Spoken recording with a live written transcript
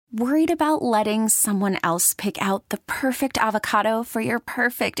Worried about letting someone else pick out the perfect avocado for your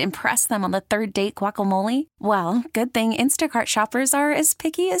perfect impress them on the third date guacamole? Well, good thing Instacart shoppers are as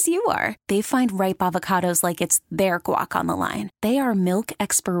picky as you are. They find ripe avocados like it's their guac on the line. They are milk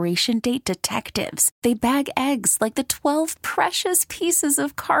expiration date detectives. They bag eggs like the 12 precious pieces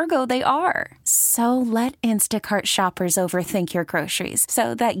of cargo they are. So let Instacart shoppers overthink your groceries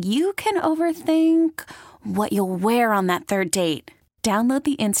so that you can overthink what you'll wear on that third date. Download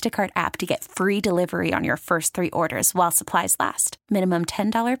the Instacart app to get free delivery on your first 3 orders while supplies last. Minimum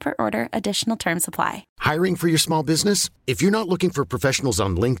 $10 per order. Additional terms apply. Hiring for your small business? If you're not looking for professionals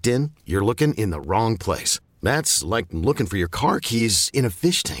on LinkedIn, you're looking in the wrong place. That's like looking for your car keys in a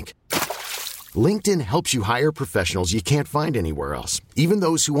fish tank. LinkedIn helps you hire professionals you can't find anywhere else, even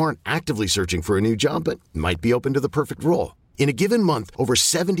those who aren't actively searching for a new job but might be open to the perfect role. In a given month, over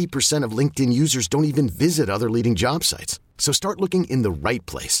 70% of LinkedIn users don't even visit other leading job sites. So start looking in the right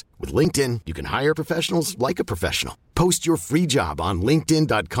place. With LinkedIn, you can hire professionals like a professional. Post your free job on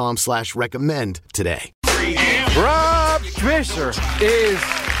linkedin.com/recommend today. Rob Fischer is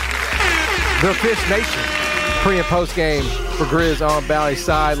the Fish Nation. Pre- and post-game for Grizz on Bally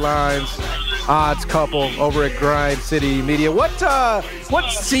Sidelines. Odds couple over at Grind City Media. What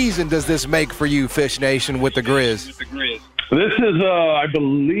season does this make for you, Fish Nation, with the Grizz? This is, I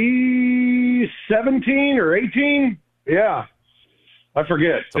believe, 17 or 18. Yeah, I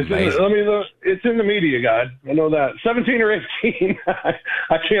forget. It's in the media guide. I know that 17 or 18. I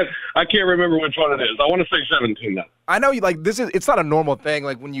can't remember which one it is. I want to say 17 now. I know you like this is. It's not a normal thing.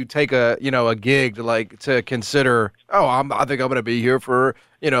 Like when you take a gig to consider. Oh, I think I'm going to be here for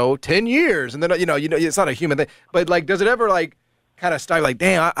 10 years, and then it's not a human thing. But like, does it ever like kind of start like,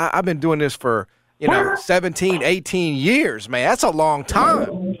 damn, I've been doing this for 17, 18 years, man. That's a long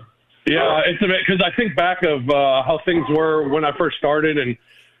time. Yeah, it's a bit because I think back of how things were when I first started, and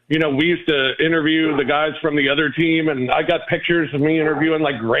we used to interview the guys from the other team, and I got pictures of me interviewing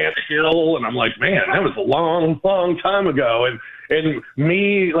like Grant Hill, and I'm like, man, that was a long, long time ago, and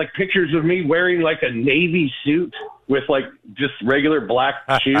me like pictures of me wearing like a navy suit with like just regular black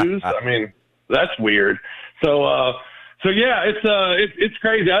shoes. I mean, that's weird. So yeah, it's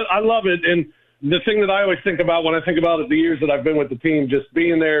crazy. I love it, and the thing that I always think about when I think about the years that I've been with the team, just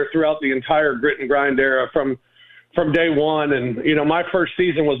being there throughout the entire grit and grind era from day one. And, my first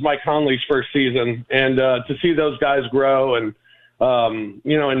season was Mike Conley's first season. And to see those guys grow and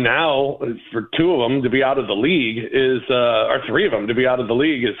now for 2 of them to be out of the league or 3 of them to be out of the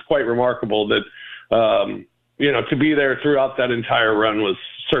league is quite remarkable that, to be there throughout that entire run was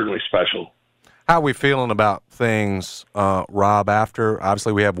certainly special. How are we feeling about things, Rob, after?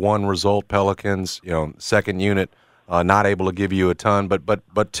 Obviously, we have one result, Pelicans, second unit, not able to give you a ton.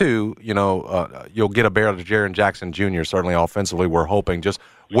 But 2, you'll get a barrel to Jaren Jackson Jr., certainly offensively, we're hoping. Just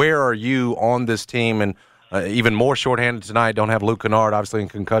where are you on this team? And even more shorthanded tonight, don't have Luke Kennard, obviously in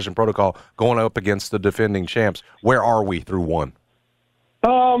concussion protocol, going up against the defending champs. Where are we through 1?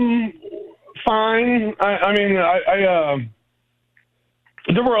 Fine.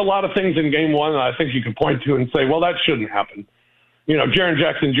 There were a lot of things in game 1 that I think you could point to and say, well, that shouldn't happen. Jaren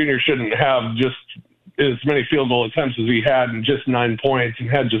Jackson Jr. shouldn't have just as many field goal attempts as he had and just 9 points and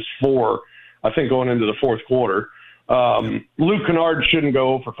had just 4, I think, going into the fourth quarter. Luke Kennard shouldn't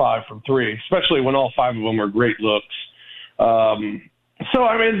go for 5 from 3, especially when all 5 of them are great looks. There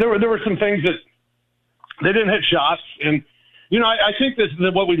were some things that they didn't hit shots. And, I think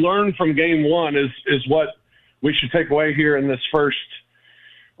that what we learned from game 1 is what we should take away here in this first,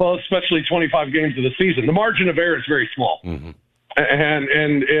 well, especially 25 games of the season. The margin of error is very small. Mm-hmm.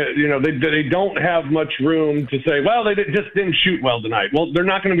 And they don't have much room to say, well, they just didn't shoot well tonight. Well, they're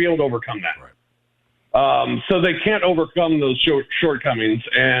not going to be able to overcome that. Right. So they can't overcome those shortcomings.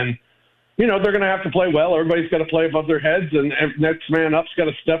 And, they're going to have to play well. Everybody's got to play above their heads, and next man up's got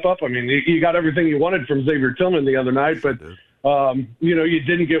to step up. I mean, you got everything you wanted from Xavier Tillman the other night, but, you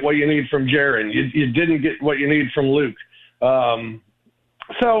didn't get what you need from Jaren. You didn't get what you need from Luke.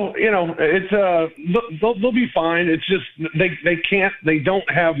 So, it's they'll be fine. It's just they don't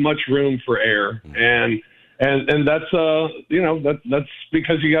have much room for error, and that's that's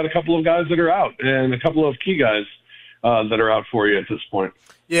because you got a couple of guys that are out and a couple of key guys that are out for you at this point.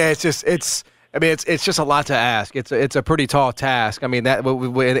 Yeah, it's just a lot to ask. It's a pretty tall task. I mean that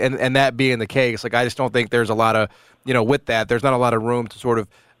and that being the case, like I just don't think there's a lot of with that there's not a lot of room to sort of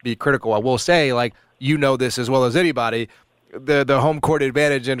be critical. I will say, like this as well as anybody. the home court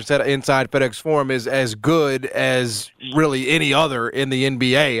advantage inside FedEx Forum is as good as really any other in the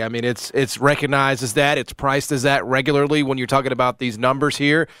NBA. I mean, it's recognized as that. It's priced as that regularly when you're talking about these numbers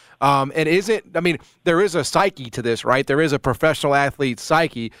here. And there is a psyche to this, right? There is a professional athlete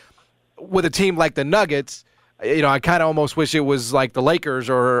psyche. With a team like the Nuggets, I kind of almost wish it was like the Lakers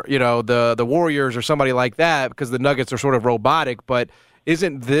or, the Warriors or somebody like that, because the Nuggets are sort of robotic. But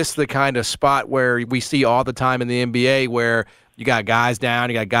isn't this the kind of spot where we see all the time in the NBA where you got guys down,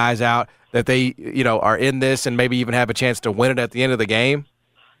 you got guys out, that they, are in this and maybe even have a chance to win it at the end of the game?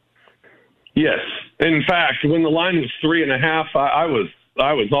 Yes. In fact, when the line was 3.5,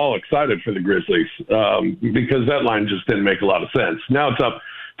 I was all excited for the Grizzlies because that line just didn't make a lot of sense. Now it's up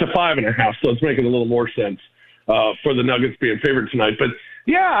to 5.5, so it's making a little more sense for the Nuggets being favored tonight. But,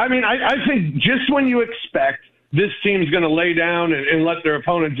 yeah, I mean, I think just when you expect this team's going to lay down and let their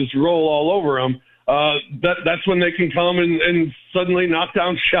opponent just roll all over them, that's when they can come and suddenly knock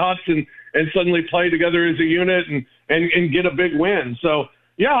down shots and suddenly play together as a unit and get a big win. So,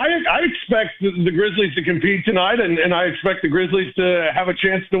 yeah, I expect the Grizzlies to compete tonight, and I expect the Grizzlies to have a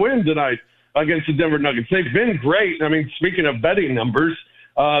chance to win tonight against the Denver Nuggets. They've been great. I mean, speaking of betting numbers,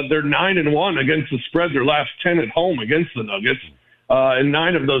 they're 9-1 against the spread. Their last 10 at home against the Nuggets, and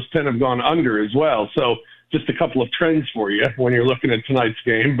 9 of those 10 have gone under as well. So just a couple of trends for you when you're looking at tonight's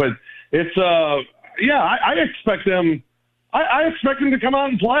game. But it's, I expect them. I expect them to come out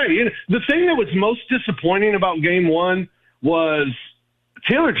and play. The thing that was most disappointing about Game 1 was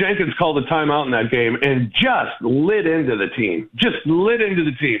Taylor Jenkins called a timeout in that game and just lit into the team.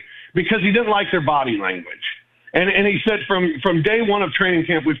 Because he didn't like their body language. And he said from day one of training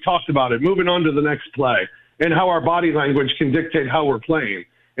camp, we've talked about it, moving on to the next play, and how our body language can dictate how we're playing.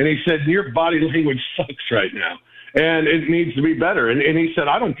 And he said, your body language sucks right now, and it needs to be better. And he said,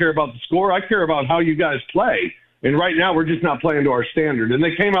 I don't care about the score. I care about how you guys play. And right now we're just not playing to our standard. And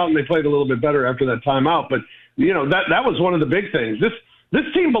they came out and they played a little bit better after that timeout. But, that was one of the big things. This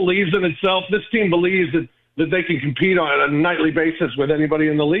team believes in itself. This team believes that they can compete on a nightly basis with anybody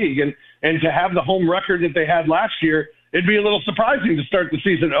in the league. And to have the home record that they had last year, it'd be a little surprising to start the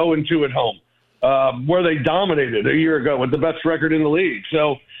season 0-2 at home, where they dominated a year ago with the best record in the league.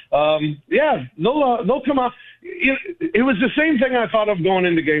 So, they'll come out. It was the same thing I thought of going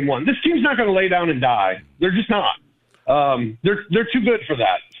into Game 1. This team's not going to lay down and die. They're just not. They're too good for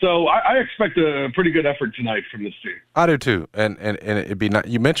that. So I expect a pretty good effort tonight from this team. I do too, and it'd be not.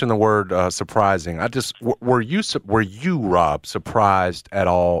 You mentioned the word surprising. Were you Rob surprised at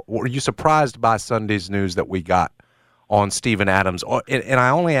all? Were you surprised by Sunday's news that we got on Steven Adams? And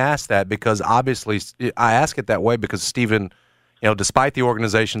I only ask that because obviously I ask it that way because Steven, despite the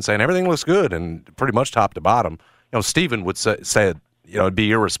organization saying everything looks good and pretty much top to bottom, Steven would say it'd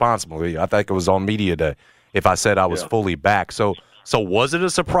be irresponsible. I think it was on media day if I said I was fully back. So was it a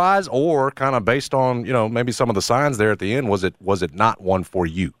surprise, or kind of based on maybe some of the signs there at the end, was it not one for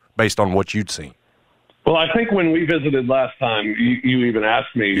you based on what you'd seen? Well, I think when we visited last time, you even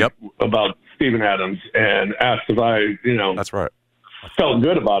asked me about Steven Adams and asked if I That's right. felt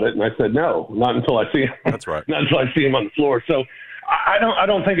good about it, and I said no, not until I see him. That's right. Not until I see him on the floor. So I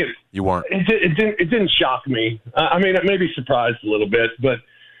don't think it. You weren't. It didn't shock me. I mean, it made me surprised a little bit, but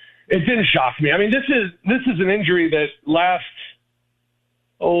it didn't shock me. I mean, this is an injury that last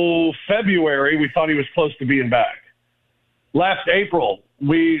February we thought he was close to being back. Last April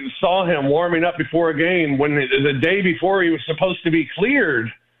we saw him warming up before a game when the day before he was supposed to be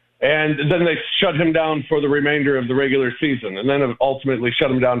cleared. And then they shut him down for the remainder of the regular season, and then ultimately shut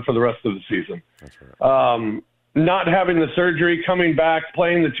him down for the rest of the season. That's right. Not having the surgery, coming back,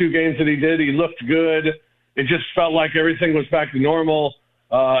 playing the 2 games that he did, he looked good. It just felt like everything was back to normal.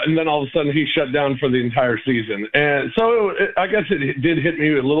 And then all of a sudden he shut down for the entire season. And so I guess it did hit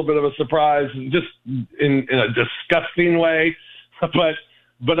me a little bit of a surprise, just in a disgusting way.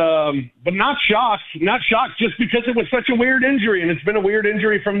 But not shocked just because it was such a weird injury, and it's been a weird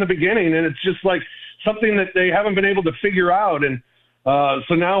injury from the beginning, and it's just like something that they haven't been able to figure out. And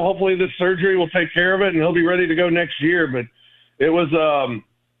so now hopefully this surgery will take care of it, and he'll be ready to go next year. But it was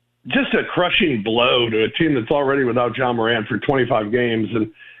just a crushing blow to a team that's already without John Morant for 25 games.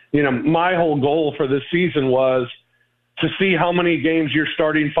 And, my whole goal for this season was to see how many games your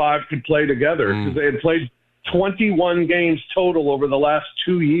starting 5 could play together, because they had played 21 games total over the last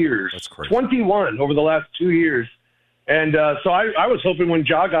 2 years. That's crazy. 21 over the last 2 years. And so I was hoping when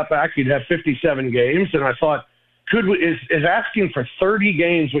Ja got back, he'd have 57 games. And I thought, is asking for 30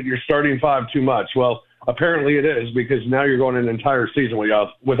 games with your starting 5 too much? Well, apparently it is, because now you're going an entire season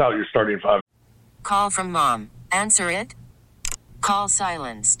without your starting 5. Call from mom. Answer it. Call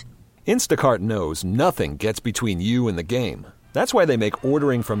silenced. Instacart knows nothing gets between you and the game. That's why they make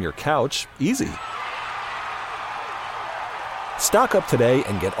ordering from your couch easy. Stock up today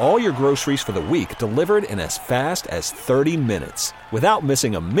and get all your groceries for the week delivered in as fast as 30 minutes without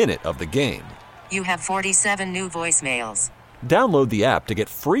missing a minute of the game. You have 47 new voicemails. Download the app to get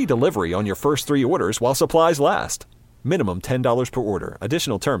free delivery on your first 3 orders while supplies last. Minimum $10 per order.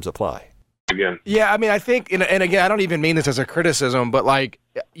 Additional terms apply. Again. Yeah, I mean, I think, and again, I don't even mean this as a criticism, but like,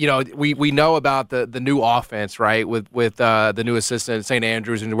 you know, we know about the new offense, right, with the new assistant at St.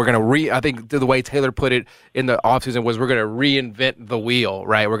 Andrews, and we're going to I think the way Taylor put it in the offseason was we're going to reinvent the wheel,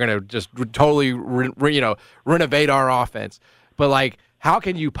 right? We're going to just totally, renovate our offense. But, like, how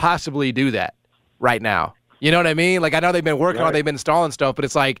can you possibly do that right now? You know what I mean? Like, I know they've been working on, they've been installing stuff, but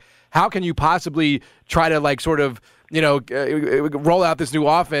it's like, how can you possibly try to, like, sort of, roll out this new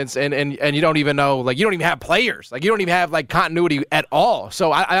offense and you don't even know, like, you don't even have players, like, you don't even have like continuity at all.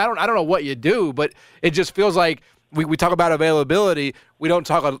 So I don't know what you do, but it just feels like we talk about availability. We don't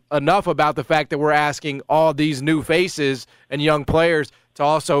talk enough about the fact that we're asking all these new faces and young players to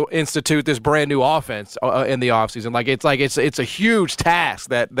also institute this brand new offense in the offseason. It's a huge task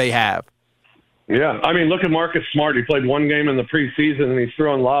that they have. Yeah, I mean, look at Marcus Smart. He played one game in the preseason, and he's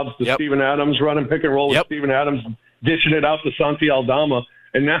throwing lobs to Steven Adams, running pick and roll with Steven Adams, dishing it out to Santi Aldama.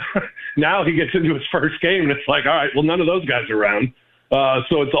 And now he gets into his first game, and it's like, all right, well, none of those guys are around.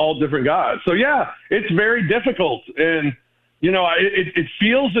 So it's all different guys. So, yeah, it's very difficult. And, it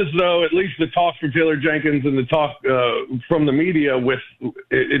feels as though at least the talk from Taylor Jenkins and the talk from the media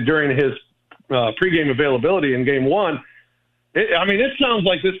during his pregame availability in game one, it sounds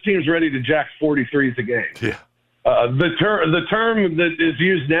like this team's ready to jack 43s a game. Yeah. The term that is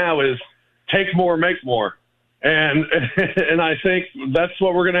used now is take more, make more. And I think that's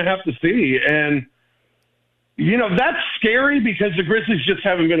what we're going to have to see. And, that's scary because the Grizzlies just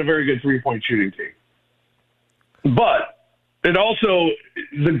haven't been a very good three-point shooting team. But it also,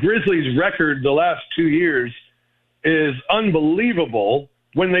 the Grizzlies' record the last 2 years is unbelievable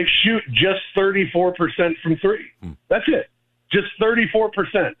when they shoot just 34% from three. That's it. Just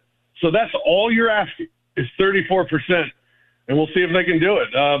 34%. So that's all you're asking is 34%. And we'll see if they can do it.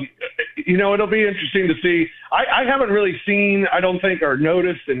 It'll be interesting to see. I haven't really seen, I don't think, or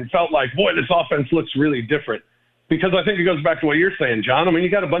noticed and felt like, boy, this offense looks really different. Because I think it goes back to what you're saying, John. I mean, you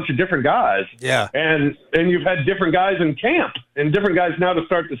got a bunch of different guys. Yeah. And you've had different guys in camp and different guys now to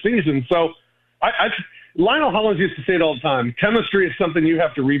start the season. So Lionel Hollins used to say it all the time. Chemistry is something you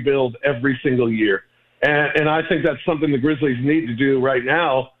have to rebuild every single year. And I think that's something the Grizzlies need to do right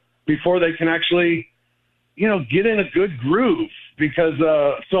now before they can actually, get in a good groove because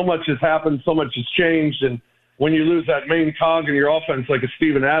so much has happened, so much has changed. And when you lose that main cog in your offense like a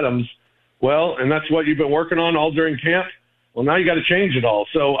Steven Adams, well, and that's what you've been working on all during camp, well, now you got to change it all.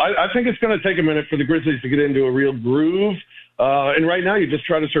 So I think it's going to take a minute for the Grizzlies to get into a real groove. And right now you just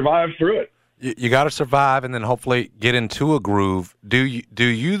try to survive through it. You got to survive and then hopefully get into a groove. Do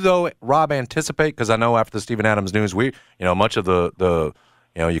you though, Rob, anticipate? Because I know after the Steven Adams news, much of the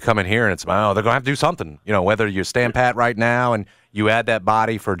you come in here and it's, they're going to have to do something. Whether you stand pat right now and you add that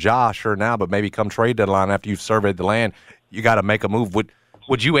body for Josh or now, but maybe come trade deadline after you've surveyed the land, you got to make a move.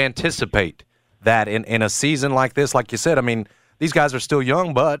 Would you anticipate that in a season like this? Like you said, I mean, these guys are still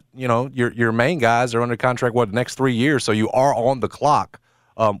young, but your main guys are under contract the next 3 years, so you are on the clock.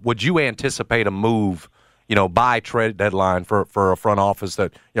 Would you anticipate a move, by trade deadline for a front office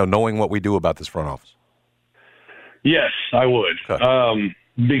that, knowing what we do about this front office? Yes, I would. Okay.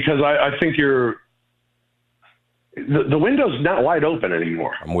 Because I think the window's not wide open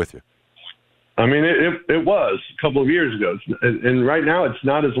anymore. I'm with you. I mean, it was a couple of years ago. And right now it's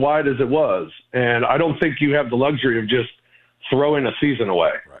not as wide as it was. And I don't think you have the luxury of just throwing a season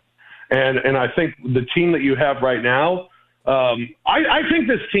away. Right. And I think the team that you have right now, I think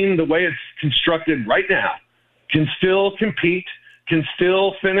this team, the way it's constructed right now, can still compete, can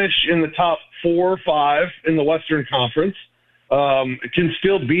still finish in the top 4 or 5 in the Western Conference, can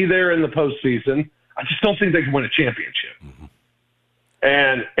still be there in the postseason. I just don't think they can win a championship. Mm-hmm.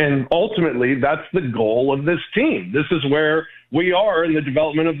 And ultimately, that's the goal of this team. This is where we are in the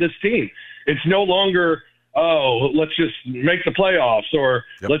development of this team. It's no longer, let's just make the playoffs or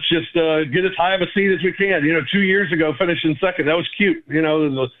let's just get as high of a seed as we can. 2 years ago, finishing second, that was cute.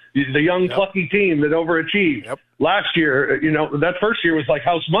 The young, plucky team that overachieved. Yep. Last year, that first year was like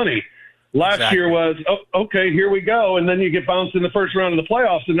house money. Last year was, okay, here we go. And then you get bounced in the first round of the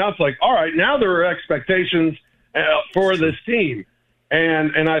playoffs. And now it's like, all right, now there are expectations for this team.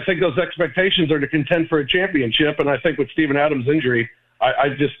 And I think those expectations are to contend for a championship. And I think with Steven Adams' injury, I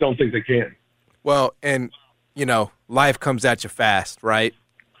just don't think they can. Well, and, life comes at you fast, right?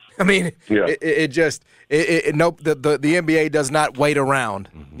 I mean, Yeah. Nope. The NBA does not wait around.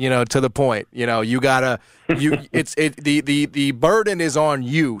 To the point. You gotta. The burden is on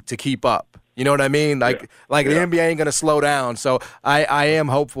you to keep up. You know what I mean? The NBA ain't gonna slow down. So I am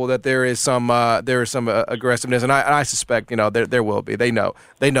hopeful that there is some aggressiveness, and I suspect there will be. They know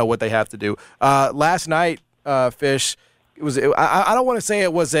what they have to do. Last night, Fish, it was. I don't want to say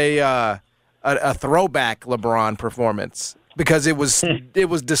it was a throwback LeBron performance because it was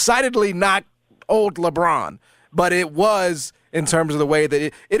decidedly not old LeBron, but it was in terms of the way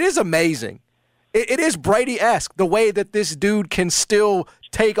that it is amazing. It is Brady-esque the way that this dude can still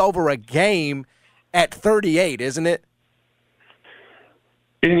take over a game at 38, isn't it?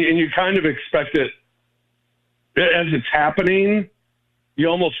 And you kind of expect it as it's happening. You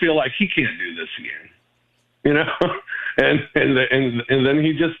almost feel like he can't do this again, and then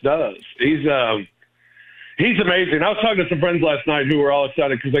he just does. He's amazing. I was talking to some friends last night who were all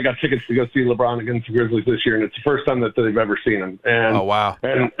excited because they got tickets to go see LeBron against the Grizzlies this year, and it's the first time that they've ever seen him. And, oh wow!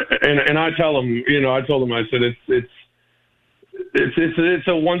 And I tell them, I told them, I said it's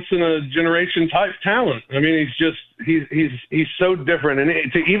a once in a generation type talent. I mean, he's so different,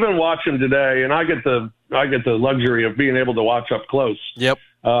 and to even watch him today, and I get the luxury of being able to watch up close. Yep.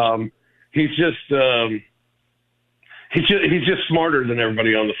 He's just smarter than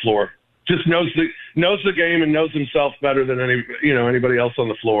everybody on the floor. Just knows the game and knows himself better than anybody else on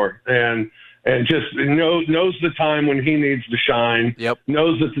the floor, and just knows the time when he needs to shine. Yep.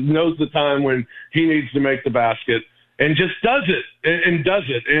 Knows the time when he needs to make the basket, and just does it and does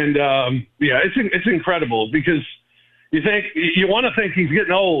it. And it's incredible because you want to think he's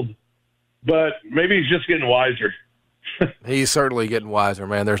getting old, but maybe he's just getting wiser. He's certainly getting wiser,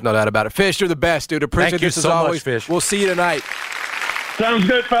 man. There's no doubt about it. Fish, you're the best, dude. Appreciate this as always. Much, Fish. We'll see you tonight. Sounds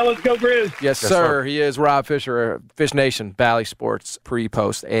good, fellas. Go Grizz. Yes, sir. He is Rob Fischer, Fish Nation, Bally Sports,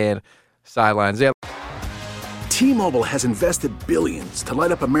 pre-post, and sidelines. Yeah. T-Mobile has invested billions to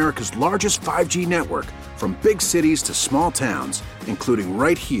light up America's largest 5G network, from big cities to small towns, including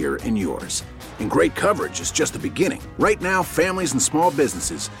right here in yours. And great coverage is just the beginning. Right now, families and small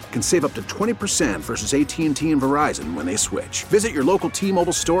businesses can save up to 20% versus AT&T and Verizon when they switch. Visit your local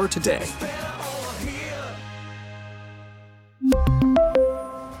T-Mobile store today.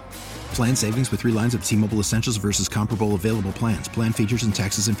 Plan savings with 3 lines of T-Mobile Essentials versus comparable available plans. Plan features and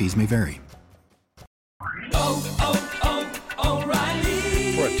taxes and fees may vary.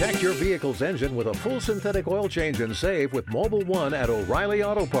 Protect your vehicle's engine with a full synthetic oil change and save with Mobile One at O'Reilly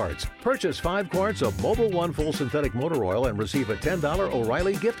Auto Parts. Purchase 5 quarts of Mobile One full synthetic motor oil and receive a $10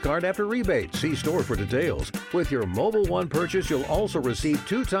 O'Reilly gift card after rebate. See store for details. With your Mobile One purchase, you'll also receive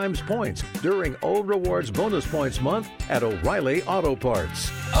 2 times points during O Rewards Bonus Points Month at O'Reilly Auto Parts.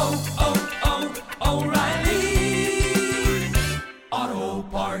 O'Reilly Auto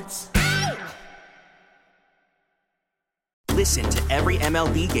Parts. Listen to every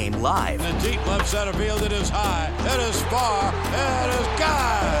MLB game live. In the deep left center field, it is high, it is far, it is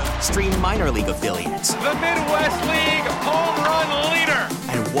gone. Stream minor league affiliates. The Midwest League home run leader.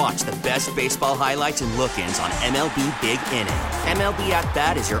 And watch the best baseball highlights and look-ins on MLB Big Inning. MLB At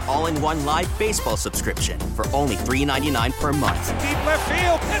Bat is your all-in-one live baseball subscription for only $3.99 per month. Deep left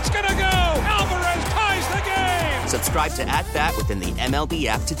field, it's gonna go. Alvarez ties the game. Subscribe to At Bat within the MLB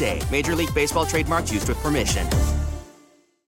app today. Major League Baseball trademarks used with permission.